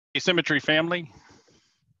Hey, Symmetry family.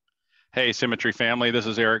 Hey, Symmetry family. This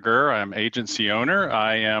is Eric Gurr. I'm agency owner.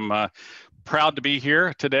 I am proud to be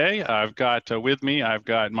here today. I've got with me, I've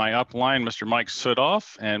got my upline, Mr. Mike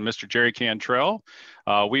Sudhoff and Mr. Jerry Cantrell.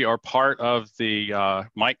 We are part of the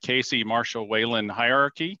Mike Casey, Marshall Whalen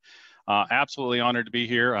hierarchy. Absolutely honored to be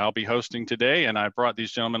here. I'll be hosting today, and I brought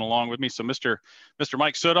these gentlemen along with me. So Mr.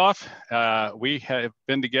 Mike Sudhoff, we have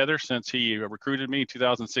been together since he recruited me in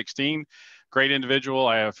 2016. Great individual.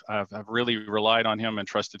 I've really relied on him and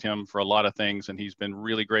trusted him for a lot of things, and he's been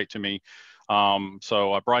really great to me.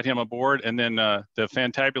 So I brought him aboard, and then the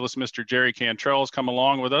fantabulous Mr. Jerry Cantrell has come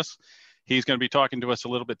along with us. He's going to be talking to us a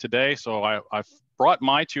little bit today. So I've brought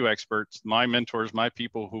my two experts, my mentors, my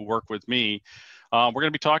people who work with me. We're going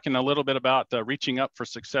to be talking a little bit about reaching up for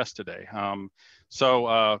success today. When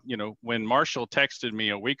Marshall texted me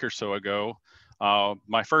a week or so ago,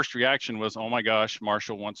 my first reaction was, oh my gosh,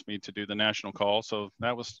 Marshall wants me to do the national call. So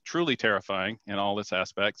that was truly terrifying in all its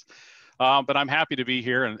aspects. But I'm happy to be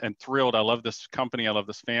here and thrilled. I love this company. I love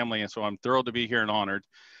this family. And so I'm thrilled to be here and honored.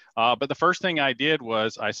 But the first thing I did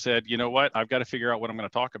was I said, you know what, I've got to figure out what I'm going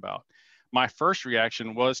to talk about. My first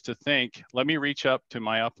reaction was to think, let me reach up to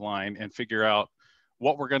my upline and figure out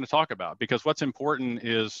what we're going to talk about, because what's important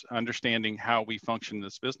is understanding how we function in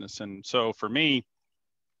this business. And so for me,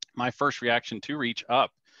 my first reaction to reach up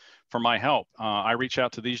for my help, I reach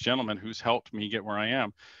out to these gentlemen who's helped me get where I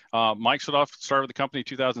am. Mike Sudhoff started with the company in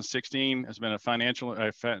 2016, has been a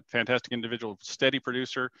fantastic individual, steady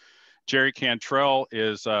producer. Jerry Cantrell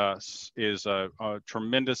is a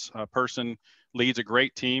tremendous person, leads a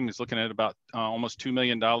great team. He's looking at about almost $2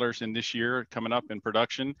 million in this year coming up in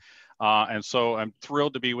production. And so I'm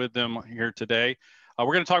thrilled to be with them here today.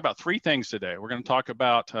 We're going to talk about three things today. We're going to talk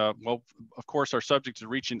about, well, of course, our subject is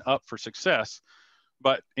reaching up for success.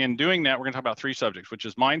 But in doing that, we're going to talk about three subjects, which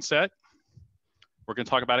is mindset. We're going to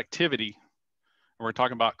talk about activity. And we're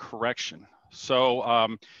talking about correction.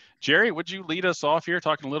 So, Jerry, would you lead us off here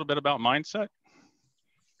talking a little bit about mindset?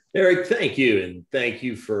 Eric, thank you. And thank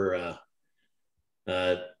you for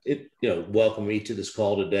welcome me to this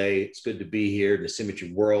call today. It's good to be here in the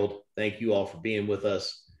Symmetry world. Thank you all for being with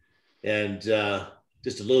us. And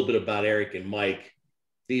just a little bit about Eric and Mike.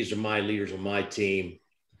 These are my leaders on my team.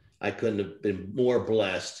 I couldn't have been more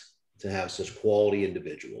blessed to have such quality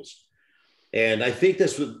individuals. And I think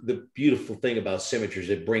that's what the beautiful thing about Symmetry is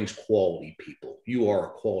it brings quality people. You are a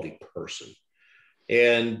quality person.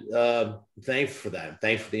 And thankful for that. I'm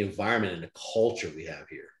thankful for the environment and the culture we have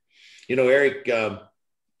here. You know, Eric,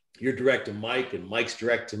 you're direct to Mike, and Mike's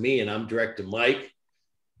direct to me, and I'm direct to Mike,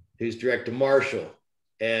 who's direct to Marshall.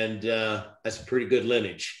 And that's a pretty good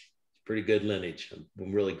lineage. Pretty good lineage.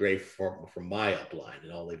 I'm really grateful for my upline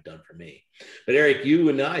and all they've done for me. But Eric, you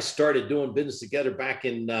and I started doing business together back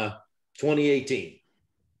in 2018.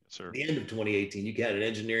 Sir. The end of 2018. You had an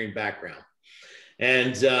engineering background.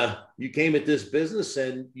 And you came at this business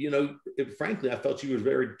and, frankly, I felt you were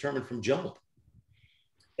very determined from jump.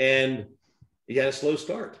 And you had a slow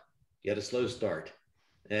start.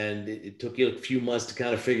 And it took you a few months to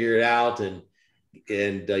kind of figure it out. And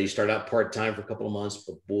you started out part-time for a couple of months,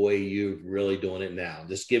 but boy, you're really doing it now.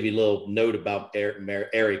 Just give you a little note about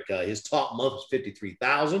Eric. His top month was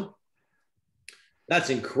 53,000. That's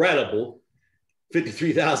incredible.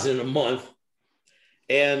 53,000 in a month.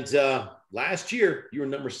 And last year, you were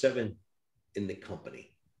number 7 in the company.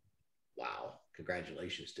 Wow.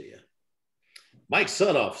 Congratulations to you. Mike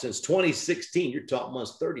Sudhoff, since 2016, your top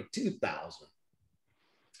month's 32,000.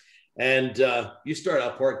 And you started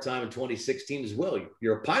out part-time in 2016 as well.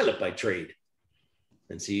 You're a pilot by trade.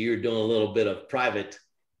 And so you're doing a little bit of private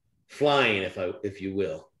flying, if you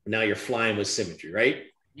will. Now you're flying with Symmetry, right?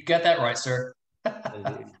 You got that right, sir.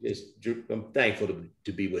 I'm thankful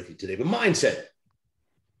to be with you today. But mindset.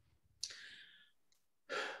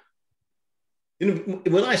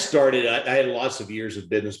 When I started, I had lots of years of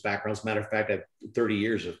business background. As a matter of fact, I have 30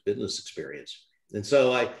 years of business experience. And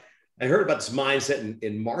so I heard about this mindset,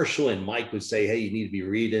 and Marshall and Mike would say, hey, you need to be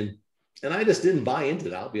reading. And I just didn't buy into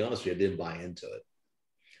that. I'll be honest with you, I didn't buy into it.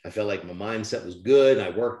 I felt like my mindset was good. I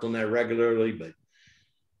worked on that regularly.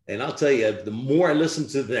 And I'll tell you, the more I listened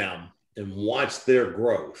to them and watched their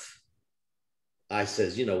growth, I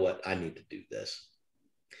says, you know what? I need to do this.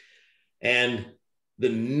 And the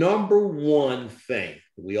number one thing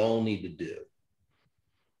we all need to do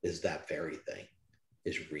is that very thing,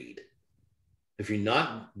 is read. If you're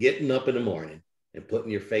not getting up in the morning and putting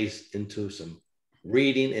your face into some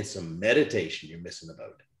reading and some meditation, you're missing the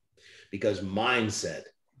boat. Because mindset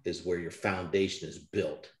is where your foundation is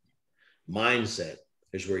built. Mindset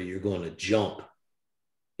is where you're going to jump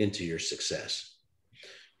into your success.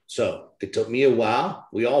 So it took me a while.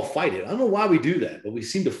 We all fight it. I don't know why we do that, but we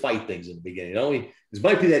seem to fight things in the beginning. Don't we? This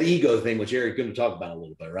might be that ego thing, which Eric's going to talk about a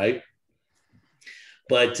little bit, right?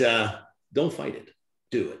 But don't fight it.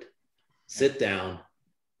 Do it. Sit down,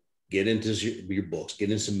 get into your books,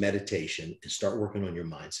 get into some meditation, and start working on your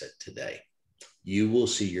mindset today. You will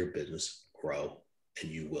see your business grow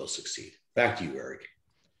and you will succeed. Back to you, Eric.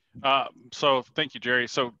 So thank you, Jerry.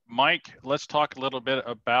 So Mike, let's talk a little bit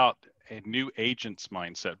about a new agent's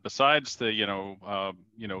mindset. Besides the,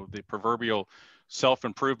 the proverbial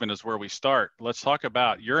self-improvement is where we start. Let's talk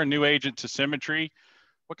about, you're a new agent to Symmetry.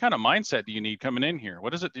 What kind of mindset do you need coming in here?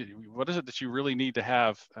 What is it that you really need to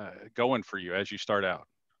have going for you as you start out?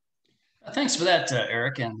 Thanks for that,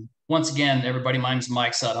 Eric. And once again, everybody, my name is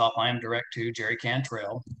Mike Sudhoff. I am direct to Jerry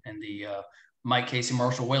Cantrell and the Mike Casey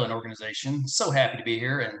Marshall Whalen organization. So happy to be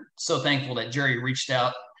here and so thankful that Jerry reached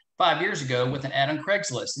out 5 years ago with an ad on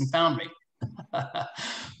Craigslist and found me.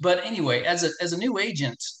 But anyway, as a new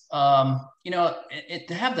agent, to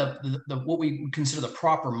have the what we consider the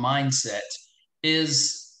proper mindset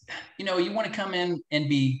is, you want to come in and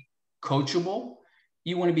be coachable.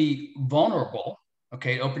 You want to be vulnerable.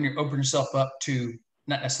 Okay, open yourself up to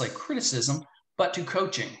not necessarily criticism, but to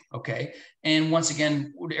coaching. Okay, and once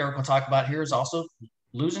again, what Eric will talk about here is also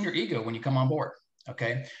losing your ego when you come on board.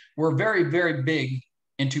 Okay, we're very, very big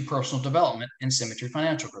into personal development in Symmetry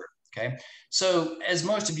Financial Group. Okay, so as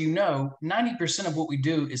most of you know, 90% of what we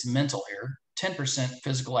do is mental here, 10%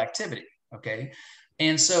 physical activity. Okay,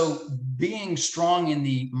 and so being strong in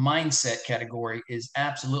the mindset category is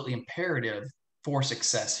absolutely imperative for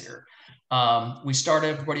success here. We start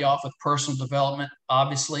everybody off with personal development.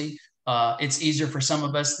 Obviously, it's easier for some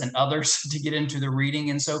of us than others to get into the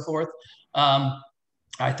reading and so forth.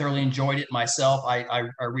 I thoroughly enjoyed it myself. I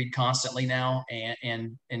read constantly now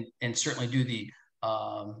and certainly do the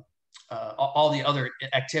all the other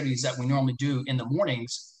activities that we normally do in the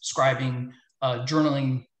mornings: scribing,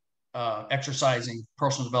 journaling, exercising,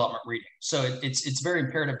 personal development, reading. So it's very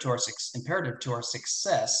imperative to our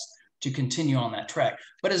success to continue on that track.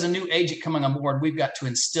 But as a new agent coming on board, we've got to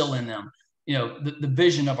instill in them, the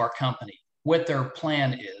vision of our company, what their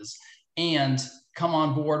plan is, and come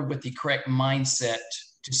on board with the correct mindset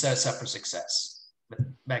to set us up for success. But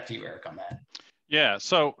back to you, Eric, on that. Yeah.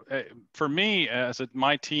 So for me,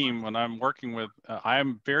 my team, when I'm working with,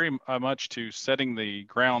 I'm very much to setting the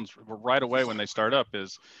grounds right away when they start up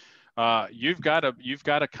is, you've got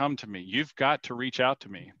to come to me. You've got to reach out to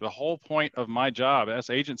me. The whole point of my job as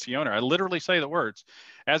agency owner, I literally say the words,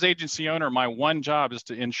 as agency owner, my one job is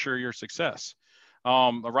to ensure your success.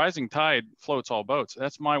 A rising tide floats all boats.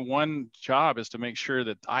 That's my one job, is to make sure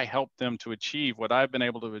that I help them to achieve what I've been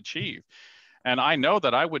able to achieve. And I know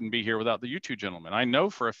that I wouldn't be here without you two gentlemen. I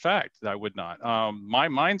know for a fact that I would not. My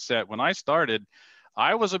mindset when I started,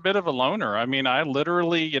 I was a bit of a loner. I mean, I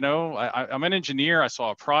literally, I'm an engineer. I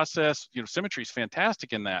saw a process. Symmetry is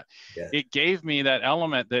fantastic in that. Yeah. It gave me that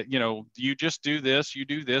element that, you just do this, you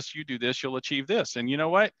do this, you do this, you'll achieve this. And you know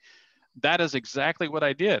what? That is exactly what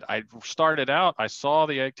I did. I started out, I saw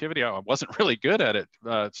the activity. I wasn't really good at it,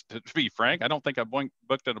 to be frank. I don't think I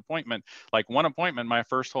booked an appointment, like one appointment my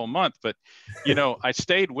first whole month, but I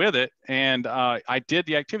stayed with it and I did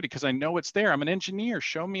the activity because I know it's there. I'm an engineer.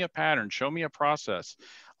 Show me a pattern, show me a process.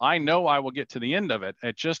 I know I will get to the end of it.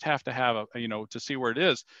 I just have to have to see where it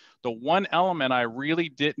is. The one element I really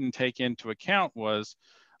didn't take into account was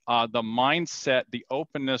the mindset, the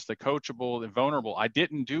openness, the coachable, the vulnerable. I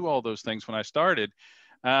didn't do all those things when I started.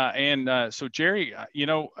 So Jerry,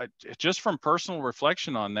 just from personal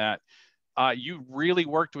reflection on that, you really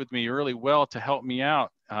worked with me really well to help me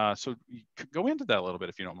out. So go into that a little bit,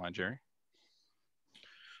 if you don't mind, Jerry.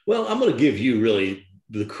 Well, I'm going to give you really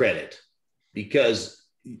the credit because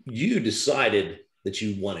you decided that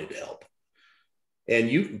you wanted to help. And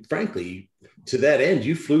you, frankly, to that end,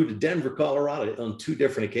 you flew to Denver, Colorado on 2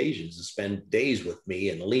 different occasions to spend days with me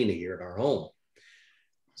and Alina here at our home.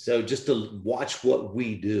 So just to watch what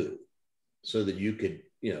we do so that you could,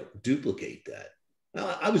 duplicate that.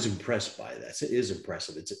 I was impressed by that. It is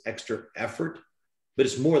impressive. It's an extra effort, but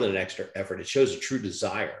it's more than an extra effort. It shows a true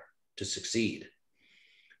desire to succeed.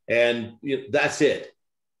 And that's it.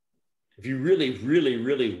 If you really, really,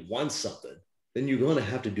 really want something, then you're going to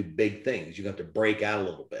have to do big things. You're going to have to break out a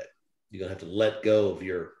little bit. You're going to have to let go of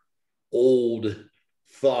your old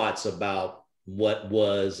thoughts about what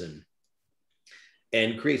was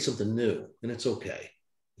and create something new. And it's okay.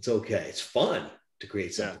 It's okay. It's fun to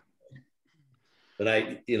create something. Yeah.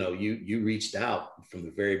 But you reached out from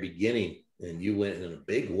the very beginning and you went in a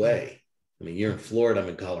big way. I mean, you're in Florida, I'm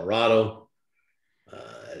in Colorado.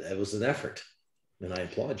 That was an effort. And I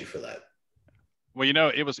applaud you for that. Well,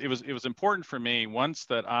 it was important for me once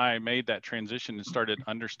that I made that transition and started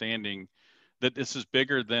understanding that this is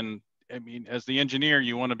bigger than, I mean, as the engineer,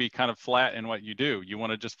 you want to be kind of flat in what you do. You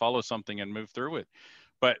want to just follow something and move through it.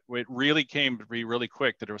 But it really came to be really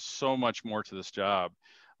quick that there was so much more to this job.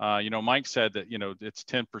 Mike said that, it's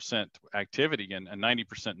 10% activity and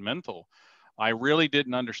 90% mental. I really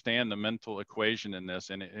didn't understand the mental equation in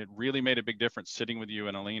this, and it really made a big difference sitting with you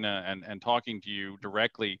and Alina and talking to you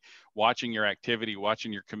directly, watching your activity,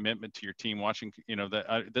 watching your commitment to your team, watching,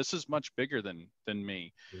 that this is much bigger than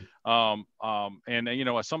me.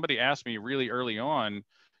 Somebody asked me really early on,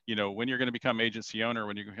 when you're going to become agency owner,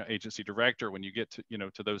 when you become agency director, when you get to,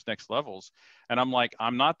 to those next levels. And I'm like,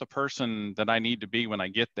 I'm not the person that I need to be when I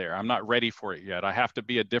get there. I'm not ready for it yet. I have to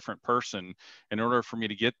be a different person in order for me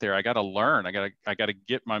to get there. I got to learn. I got to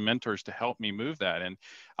get my mentors to help me move that. And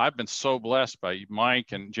I've been so blessed by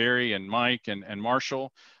Mike and Jerry and Mike and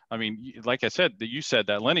Marshall. I mean, like I said, you said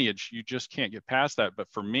that lineage, you just can't get past that. But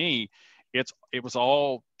for me, it was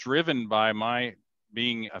all driven by my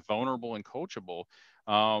being vulnerable and coachable.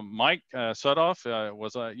 Mike Sudhoff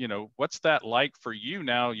was what's that like for you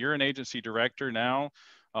now? You're an agency director now.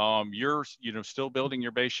 You're still building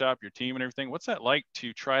your base shop, your team, and everything. What's that like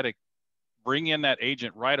to try to bring in that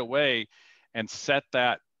agent right away and set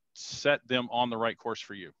them on the right course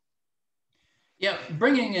for you? Yeah,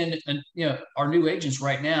 bringing in our new agents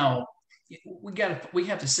right now, we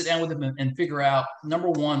have to sit down with them and figure out, number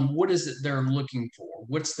one, what is it they're looking for?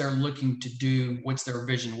 What's they're looking to do? What's their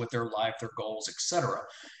vision with their life, their goals, etc.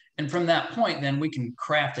 And from that point, then we can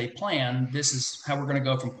craft a plan. This is how we're going to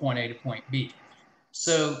go from point A to point B.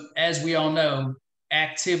 So as we all know,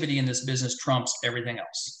 activity in this business trumps everything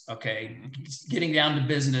else. Okay, getting down to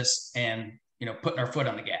business and putting our foot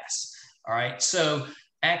on the gas. All right, so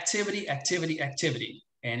activity, activity, activity,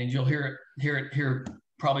 and you'll hear it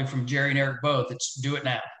probably from Jerry and Eric both. It's do it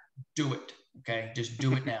now, do it. Okay, just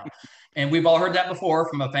do it now. And we've all heard that before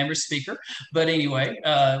from a famous speaker. But anyway,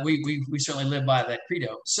 we certainly live by that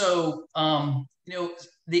credo. So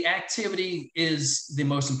the activity is the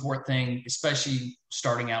most important thing, especially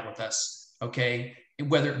starting out with us. Okay,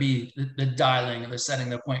 whether it be the dialing or the setting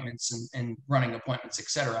the appointments and running appointments,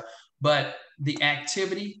 etc. But the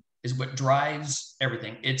activity is what drives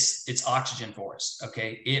everything. It's oxygen for us.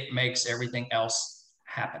 Okay, it makes everything else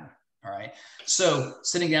happen. All right. So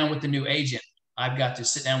sitting down with the new agent, I've got to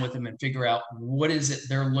sit down with them and figure out what is it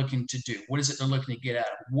they're looking to do. What is it they're looking to get out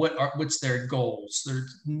of? What's their goals? Their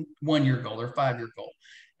 1-year goal, their 5-year goal,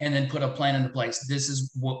 and then put a plan into place. This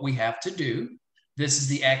is what we have to do. This is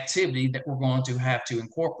the activity that we're going to have to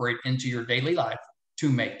incorporate into your daily life to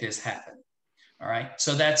make this happen. All right.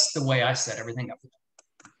 So that's the way I set everything up.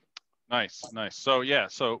 Nice.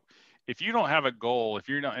 So if you don't have a goal, if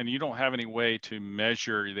you're not, and you don't have any way to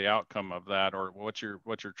measure the outcome of that or what you're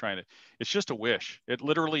trying to, it's just a wish. It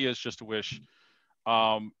literally is just a wish.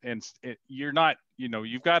 You're not,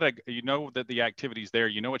 you've got to, that the activity's there,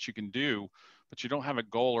 what you can do, but you don't have a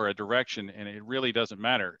goal or a direction, and it really doesn't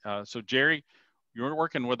matter. So Jerry, you're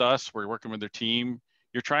working with us, we're working with their team.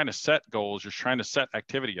 You're trying to set goals. You're trying to set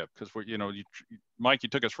activity up because Mike, you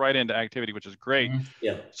took us right into activity, which is great. Mm-hmm.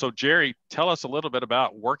 Yeah. So Jerry, tell us a little bit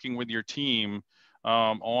about working with your team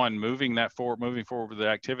on moving forward with the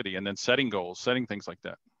activity, and then setting goals, setting things like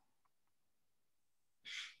that.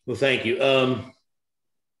 Well, thank you. I'm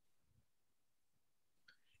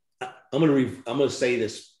going to say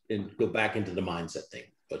this and go back into the mindset thing,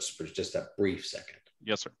 but for just a brief second.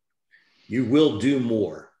 Yes, sir. You will do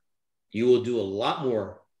more. You will do a lot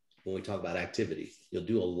more when we talk about activity. You'll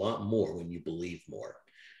do a lot more when you believe more.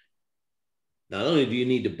 Not only do you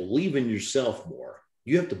need to believe in yourself more,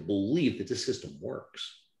 you have to believe that the system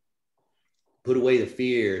works. Put away the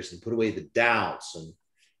fears and put away the doubts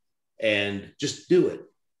and just do it.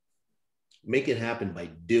 Make it happen by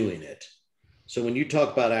doing it. So when you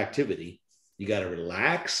talk about activity, you got to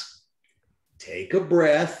relax, take a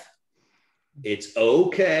breath. It's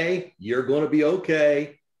okay. You're going to be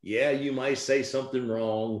okay. Yeah, you might say something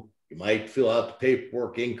wrong. You might fill out the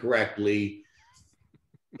paperwork incorrectly.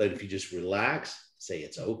 But if you just relax, say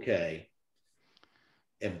it's okay,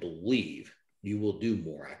 and believe, you will do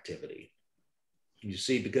more activity. You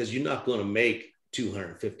see, because you're not going to make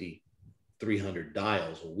 250, 300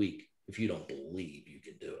 dials a week if you don't believe you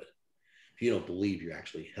can do it. If you don't believe you're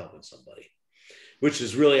actually helping somebody, which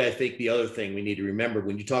is really, I think, the other thing we need to remember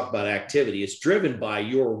when you talk about activity, it's driven by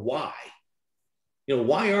your why.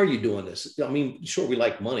 Why are you doing this? I mean, sure, we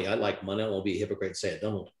like money. I like money. I don't want to be a hypocrite and say I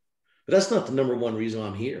don't. But that's not the number one reason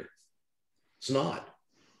I'm here. It's not.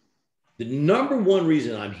 The number one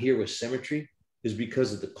reason I'm here with Symmetry is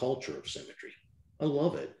because of the culture of Symmetry. I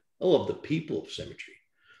love it. I love the people of Symmetry.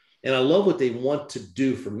 And I love what they want to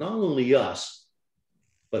do for not only us,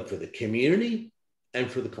 but for the community and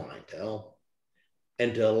for the clientele,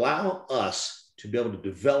 and to allow us to be able to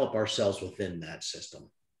develop ourselves within that system.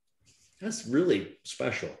 That's really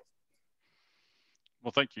special.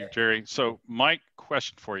 Well, thank you, Jerry. So Mike,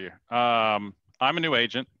 question for you. I'm a new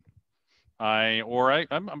agent.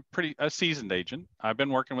 I'm pretty a seasoned agent. I've been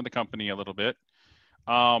working with the company a little bit.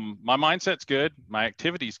 My mindset's good. My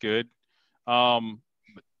activity's good.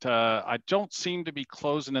 I don't seem to be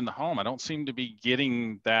closing in the home. I don't seem to be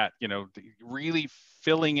getting that, really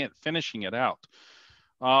finishing it out.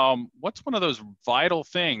 What's one of those vital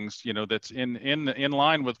things, that's in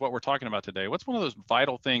line with what we're talking about today? What's one of those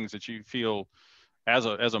vital things that you feel as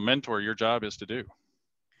a mentor, your job is to do?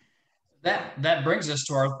 That brings us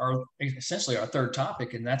to our essentially our third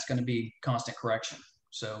topic, and that's going to be constant correction.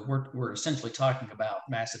 So we're essentially talking about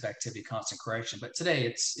massive activity, constant correction, but today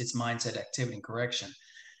it's mindset, activity, and correction.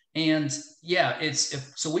 And yeah,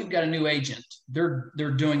 so we've got a new agent. They're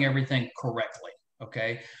doing everything correctly,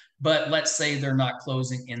 okay? But let's say they're not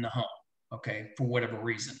closing in the home, okay, for whatever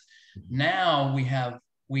reason. Now we have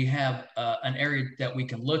an area that we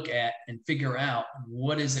can look at and figure out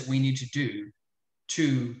what is it we need to do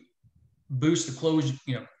to boost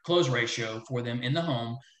the close ratio for them in the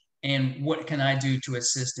home, and what can I do to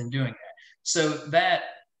assist in doing that. So that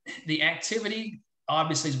the activity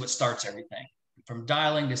obviously is what starts everything, from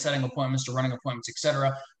dialing to setting appointments to running appointments,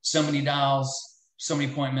 etc. So many dials, so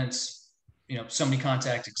many appointments, so many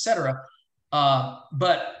contacts, etc.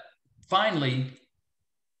 But finally,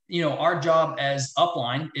 our job as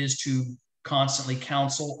upline is to constantly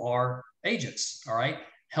counsel our agents, all right?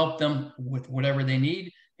 Help them with whatever they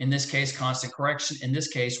need. In this case, constant correction. In this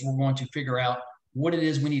case, we're going to figure out what it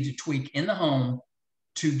is we need to tweak in the home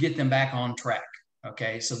to get them back on track.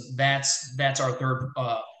 Okay, so that's our third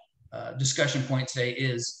discussion point today,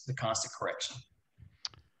 is the constant correction.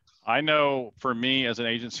 I know for me as an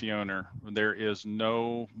agency owner, there is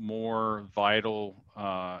no more vital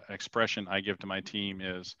expression I give to my team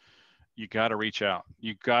is you got to reach out.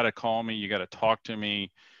 You got to call me. You got to talk to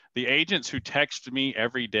me. The agents who text me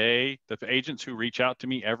every day, the agents who reach out to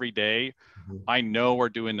me every day, I know are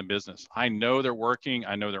doing the business. I know they're working.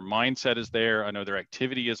 I know their mindset is there. I know their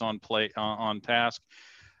activity is on task.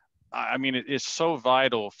 I mean, it is so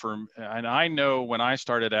vital and I know when I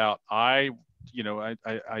started out, I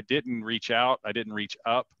didn't reach out. I didn't reach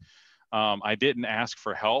up. I didn't ask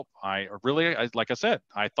for help. Like I said,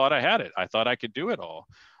 I thought I had it. I thought I could do it all.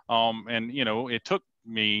 And it took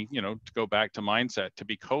me, to go back to mindset, to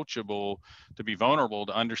be coachable, to be vulnerable,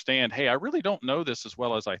 to understand, hey, I really don't know this as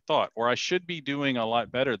well as I thought, or I should be doing a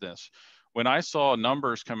lot better this. When I saw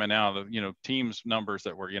numbers coming out of, teams numbers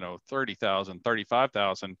that were, 30,000,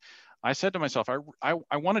 35,000, I said to myself,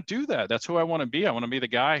 I want to do that. That's who I want to be. I want to be the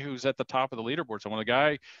guy who's at the top of the leaderboards. I want a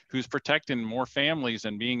guy who's protecting more families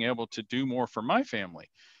and being able to do more for my family,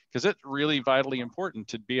 because it's really vitally important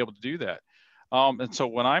to be able to do that. And so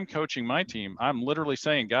when I'm coaching my team, I'm literally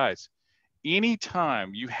saying, guys,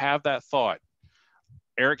 anytime you have that thought,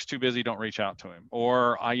 Eric's too busy, don't reach out to him,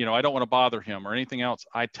 or I don't want to bother him or anything else,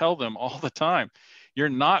 I tell them all the time, you're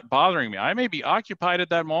not bothering me. I may be occupied at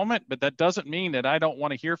that moment, but that doesn't mean that I don't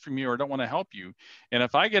want to hear from you or don't want to help you. And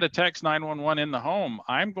if I get a text 911 in the home,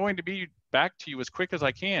 I'm going to be back to you as quick as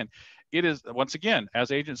I can. It is, once again,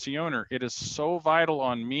 as agency owner, it is so vital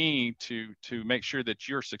on me to make sure that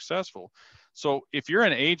you're successful. So if you're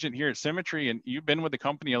an agent here at Symmetry and you've been with the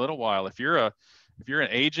company a little while, if you're an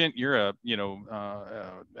agent, you're a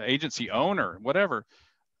agency owner, whatever,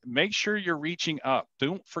 make sure you're reaching up.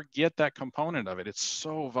 Don't forget that component of it. It's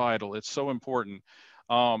so vital. It's so important.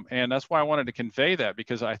 And that's why I wanted to convey that,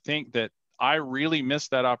 because I think that I really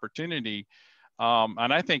missed that opportunity.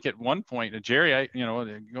 And I think at one point, Jerry,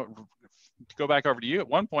 to go back over to you, at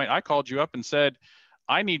one point I called you up and said,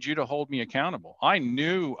 I need you to hold me accountable. I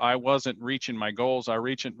knew I wasn't reaching my goals.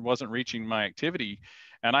 Wasn't reaching my activity.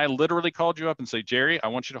 And I literally called you up and say, Jerry, I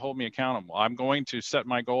want you to hold me accountable. I'm going to set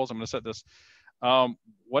my goals. I'm going to set this.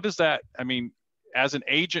 What does that, I mean, as an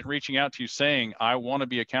agent reaching out to you saying, I want to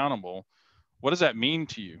be accountable, what does that mean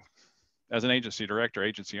to you as an agency director,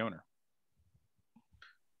 agency owner?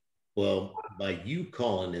 Well, by you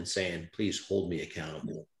calling and saying, please hold me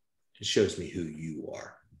accountable, it shows me who you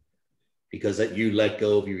are, because that you let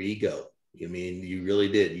go of your ego. I mean, you really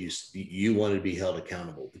did. You wanted to be held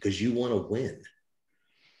accountable because you want to win.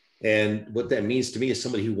 And what that means to me is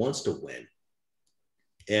somebody who wants to win.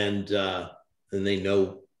 And they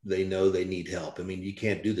know they need help. I mean, you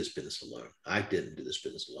can't do this business alone. I didn't do this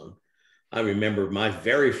business alone. I remember my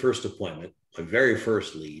very first appointment, my very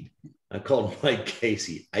first lead. I called Mike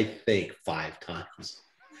Casey, I think 5 times.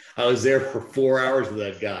 I was there for 4 hours with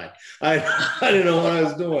that guy. I didn't know what I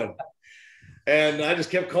was doing. And I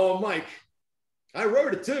just kept calling Mike. I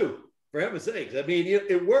wrote it too, for heaven's sakes. I mean,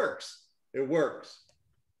 it works. It works.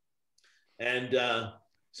 And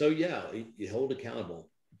so, yeah, you hold accountable.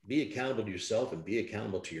 Be accountable to yourself and be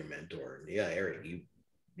accountable to your mentor. And yeah, Eric,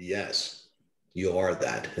 yes, you are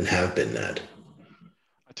that and have been that.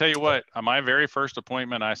 I tell you what, on my very first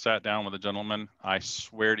appointment, I sat down with a gentleman. I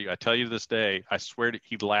swear to you, I tell you this day, I swear to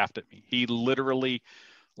he laughed at me. He literally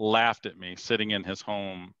laughed at me sitting in his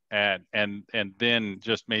home and then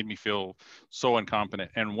just made me feel so incompetent.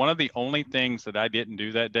 And one of the only things that I didn't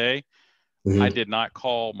do that day, I did not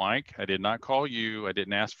call Mike. I did not call you. I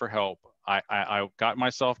didn't ask for help. I got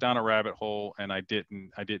myself down a rabbit hole and I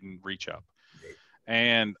didn't reach up.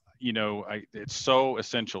 And it's so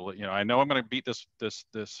essential. I know I'm going to beat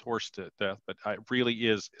this horse to death, but it really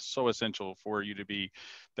is so essential for you to be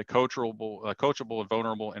the coachable and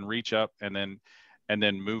vulnerable and reach up and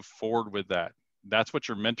then move forward with that. That's what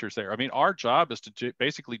your mentor's there. I mean, our job is to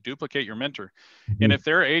basically duplicate your mentor. And if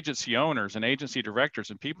there are agency owners and agency directors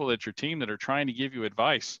and people at your team that are trying to give you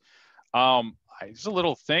advice, it's a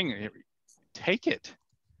little thing. Take it.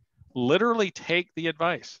 Literally take the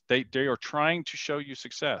advice. They are trying to show you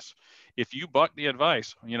success. If you buck the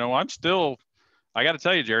advice, I got to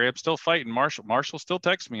tell you, Jerry, I'm still fighting Marshall. Marshall still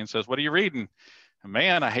texts me and says, "What are you reading?"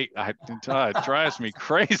 Man, it drives me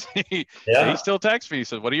crazy. Yeah. He still texts me. He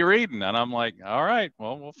says, "What are you reading?" And I'm like, "All right,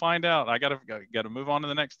 well, we'll find out. I got to move on to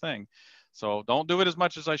the next thing." So don't do it as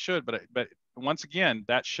much as I should. But once again,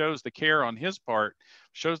 that shows the care on his part,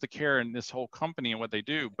 shows the care in this whole company and what they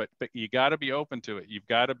do. But you got to be open to it. You've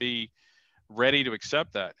got to be ready to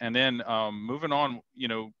accept that. And then moving on,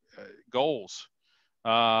 goals.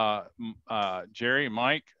 Jerry,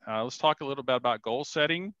 Mike, let's talk a little bit about goal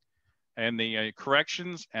setting and the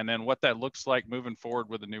corrections, and then what that looks like moving forward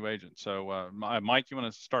with a new agent. So Mike, you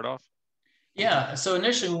want to start off? Yeah. So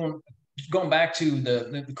initially, going back to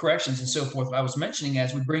the corrections and so forth, I was mentioning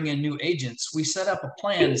as we bring in new agents, we set up a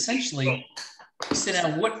plan, essentially sit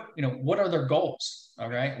down, what are their goals? All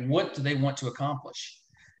right. What do they want to accomplish?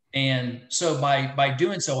 And so by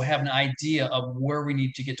doing so, I have an idea of where we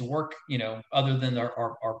need to get to work, other than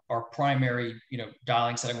our primary,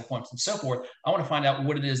 dialing, setting appointments and so forth. I want to find out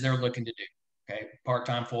what it is they're looking to do. Okay.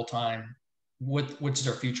 Part-time, full-time, what's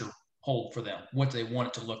their future hold for them? What do they want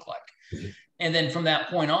it to look like? And then from that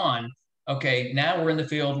point on, okay, now we're in the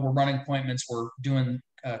field, we're running appointments, we're doing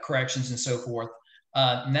corrections and so forth.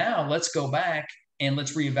 Now let's go back and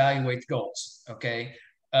let's reevaluate the goals. Okay.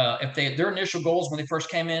 If their initial goals when they first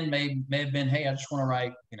came in may have been, hey, I just want to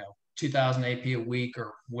write, 2,000 AP a week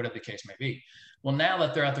or whatever the case may be. Well, now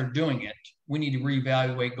that they're out there doing it, we need to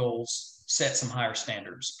reevaluate goals, set some higher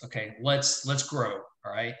standards. Okay, let's grow.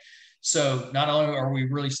 All right. So not only are we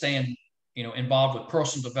really staying, involved with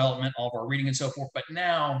personal development, all of our reading and so forth, but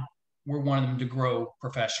now we're wanting them to grow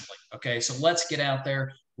professionally. Okay, so let's get out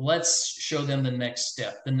there. Let's show them the next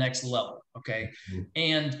step, the next level. Okay,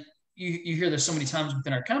 and you hear this so many times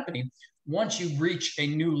within our company. Once you reach a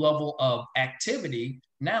new level of activity,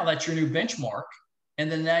 now that's your new benchmark.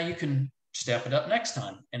 And then now you can step it up next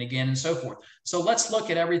time and again and so forth. So let's look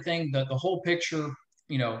at everything, the whole picture,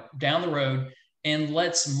 down the road, and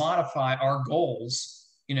let's modify our goals,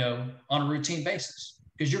 on a routine basis.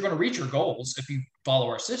 Because you're going to reach your goals if you follow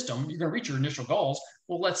our system. You're going to reach your initial goals.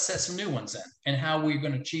 Well, let's set some new ones in, and how we're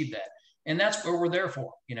going to achieve that. And that's what we're there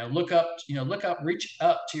for. Look up, reach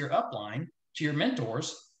up to your upline, to your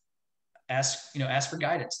mentors, ask for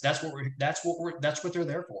guidance. That's what they're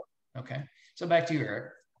there for. Okay. So back to you,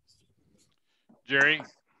 Eric. Jerry,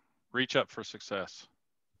 reach up for success.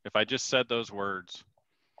 If I just said those words,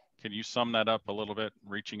 can you sum that up a little bit?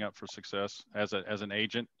 Reaching up for success as an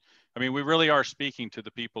agent. I mean, we really are speaking to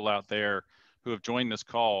the people out there who have joined this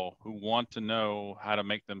call, who want to know how to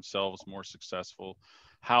make themselves more successful,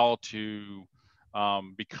 how to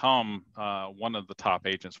become one of the top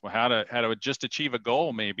agents, how to just achieve a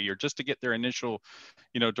goal maybe, or just to get their initial,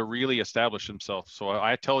 to really establish themselves. So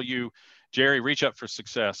I tell you, Jerry, reach up for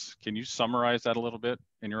success. Can you summarize that a little bit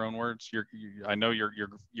in your own words? I know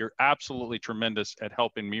you're absolutely tremendous at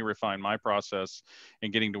helping me refine my process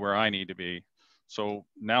and getting to where I need to be. So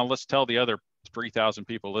now let's tell the other 3,000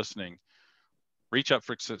 people listening, reach up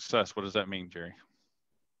for success. What does that mean, Jerry?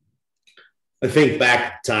 I think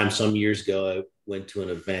back time some years ago, I went to an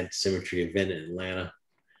event, Symmetry event in Atlanta.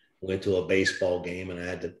 Went to a baseball game, and I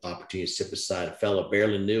had the opportunity to sit beside a fellow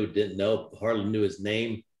hardly knew his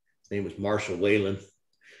name. His name was Marshall Whalen.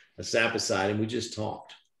 I sat beside him. We just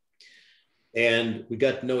talked. And we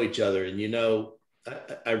got to know each other. And,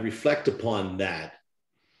 I reflect upon that,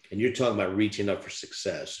 and you're talking about reaching up for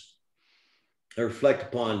success. I reflect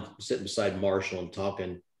upon sitting beside Marshall and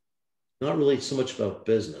talking not really so much about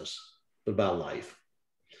business, but about life.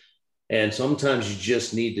 And sometimes you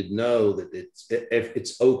just need to know that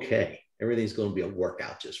it's okay. Everything's going to be a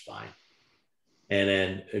workout just fine.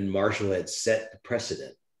 And Marshall had set the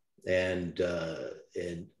precedent and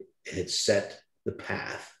had set the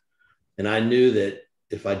path. And I knew that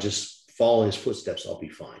if I just follow his footsteps, I'll be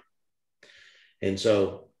fine. And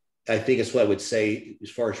so I think it's what I would say as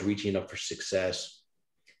far as reaching up for success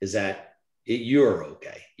is that you're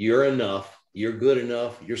okay. You're enough. You're good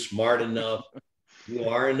enough. You're smart enough. You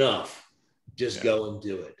are enough. Just go and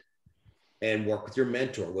do it and work with your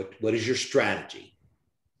mentor. What is your strategy?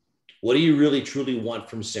 What do you really truly want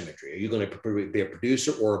from Symmetry? Are you going to be a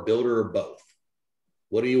producer or a builder or both?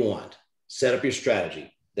 What do you want? Set up your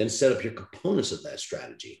strategy, then set up your components of that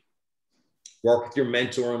strategy. Work with your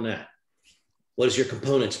mentor on that. What does your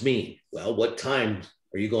components mean? Well, what time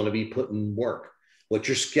are you going to be putting work? What's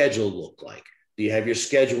your schedule look like? Do you have your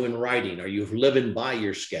schedule in writing? Are you living by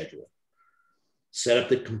your schedule? Set up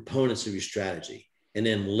the components of your strategy and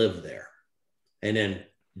then live there. And then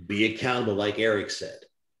be accountable, like Eric said.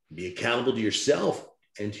 Be accountable to yourself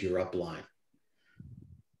and to your upline.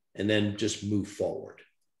 And then just move forward.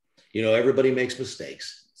 You know, everybody makes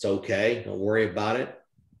mistakes. It's okay. Don't worry about it.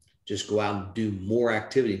 Just go out and do more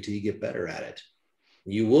activity until you get better at it.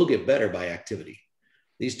 You will get better by activity.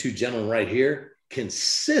 These two gentlemen right here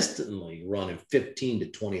consistently running 15 to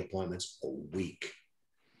 20 appointments a week.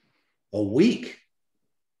 A week.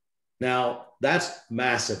 Now, that's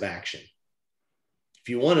massive action. If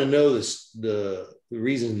you want to know this, the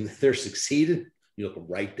reason they're succeeding, you look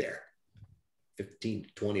right there. 15 to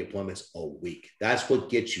 20 appointments a week. That's what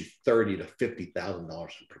gets you $30,000 to $50,000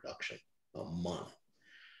 in production a month.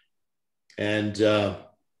 And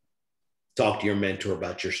talk to your mentor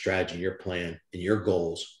about your strategy, your plan, and your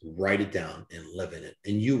goals. Write it down and live in it,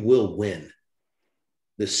 and you will win.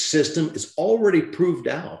 The system is already proved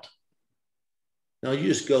out. Now you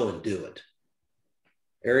just go and do it.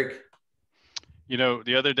 Eric? You know,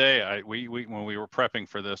 the other day, we when we were prepping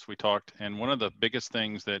for this, we talked, and one of the biggest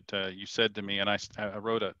things that you said to me, and I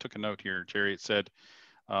took a note here, Jerry. It said,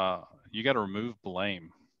 "You got to remove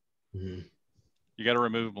blame." Mm-hmm. You got to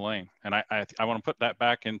remove blame, and I want to put that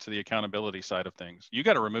back into the accountability side of things. You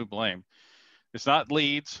got to remove blame. It's not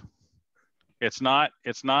leads. It's not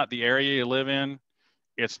the area you live in.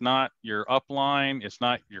 It's not your upline. It's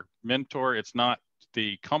not your mentor. It's not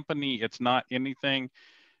the company. It's not anything.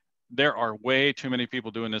 There are way too many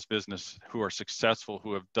people doing this business who are successful,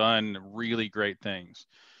 who have done really great things.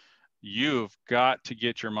 You've got to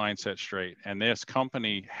get your mindset straight. And this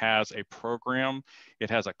company has a program, it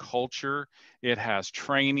has a culture, it has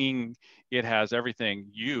training, it has everything.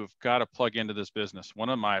 You've got to plug into this business. One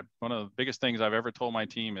of the biggest things I've ever told my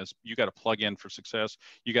team is you got to plug in for success.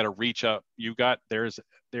 You got to reach up. There is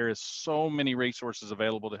so many resources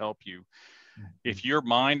available to help you. If your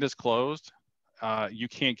mind is closed, you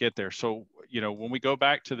can't get there. So, you know, when we go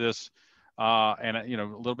back to this, and, you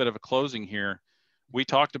know, a little bit of a closing here, we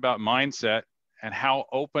talked about mindset and how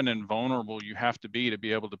open and vulnerable you have to be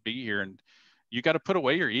able to be here. And you got to put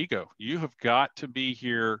away your ego. You have got to be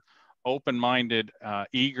here, open-minded,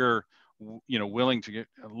 eager, you know, willing to get.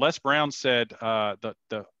 Les Brown said,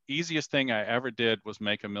 the easiest thing I ever did was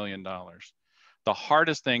make $1 million. The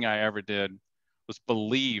hardest thing I ever did was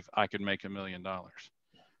believe I could make $1 million.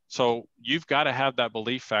 So you've got to have that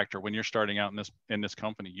belief factor when you're starting out in this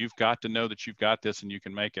company. You've got to know that you've got this and you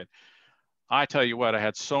can make it. I tell you what, I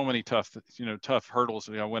had so many tough hurdles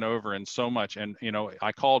that I went over, and so much. And, you know,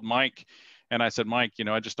 I called Mike and I said, Mike, you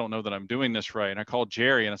know, I just don't know that I'm doing this right. And I called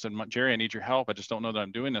Jerry and I said, Jerry, I need your help. I just don't know that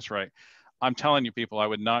I'm doing this right. I'm telling you, people, I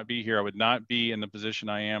would not be here. I would not be in the position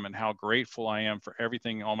I am, and how grateful I am for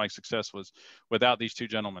everything, all my success was without these two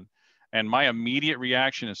gentlemen. And my immediate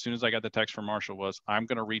reaction as soon as I got the text from Marshall was, I'm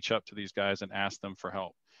going to reach up to these guys and ask them for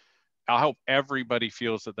help. I hope everybody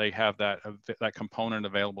feels that they have that component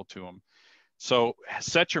available to them. So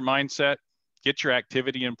set your mindset, get your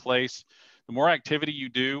activity in place. The more activity you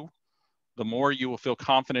do, the more you will feel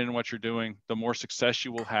confident in what you're doing, the more success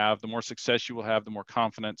you will have. The more success you will have, the more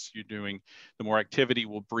confidence you're doing, the more activity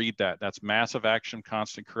will breed that. That's massive action,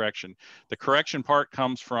 constant correction. The correction part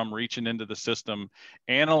comes from reaching into the system,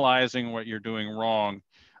 analyzing what you're doing wrong,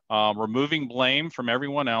 removing blame from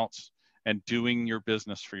everyone else, and doing your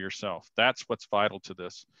business for yourself. That's what's vital to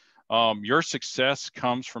this. Your success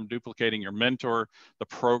comes from duplicating your mentor, the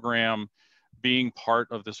program, being part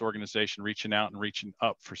of this organization, reaching out and reaching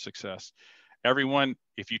up for success. Everyone,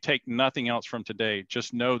 if you take nothing else from today,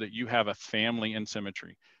 just know that you have a family in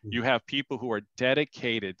Symmetry. You have people who are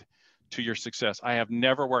dedicated to your success. I've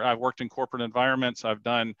worked in corporate environments. I've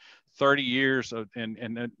done 30 years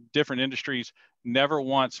in different industries. Never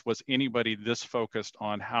once was anybody this focused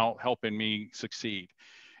on helping me succeed.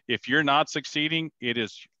 If you're not succeeding, it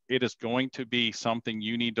is going to be something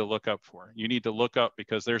you need to look up for. You need to look up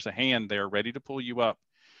because there's a hand there ready to pull you up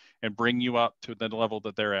and bring you up to the level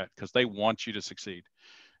that they're at, because they want you to succeed.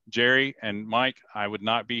 Jerry and Mike, I would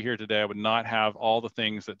not be here today. I would not have all the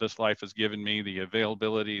things that this life has given me, the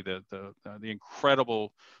availability, the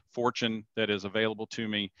incredible fortune that is available to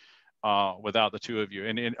me without the two of you.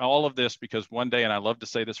 And in all of this, because one day, and I love to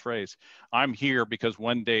say this phrase, I'm here because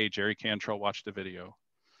one day Jerry Cantrell watched a video.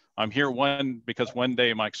 I'm here because one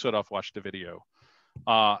day Mike Sudhoff watched a video.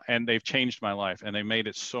 And they've changed my life, and they made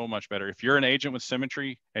it so much better. If you're an agent with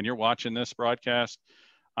Symmetry and you're watching this broadcast,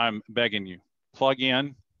 I'm begging you, plug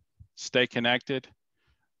in, stay connected,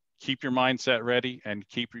 keep your mindset ready, and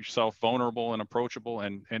keep yourself vulnerable and approachable,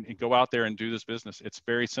 and go out there and do this business. It's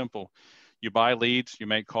very simple. You buy leads, you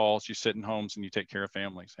make calls, you sit in homes, and you take care of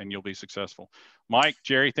families, and you'll be successful. Mike,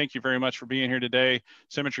 Jerry, thank you very much for being here today.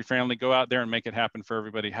 Symmetry family, go out there and make it happen for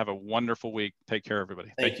everybody. Have a wonderful week. Take care,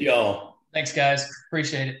 everybody. Thank you all. Thanks, guys.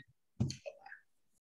 Appreciate it.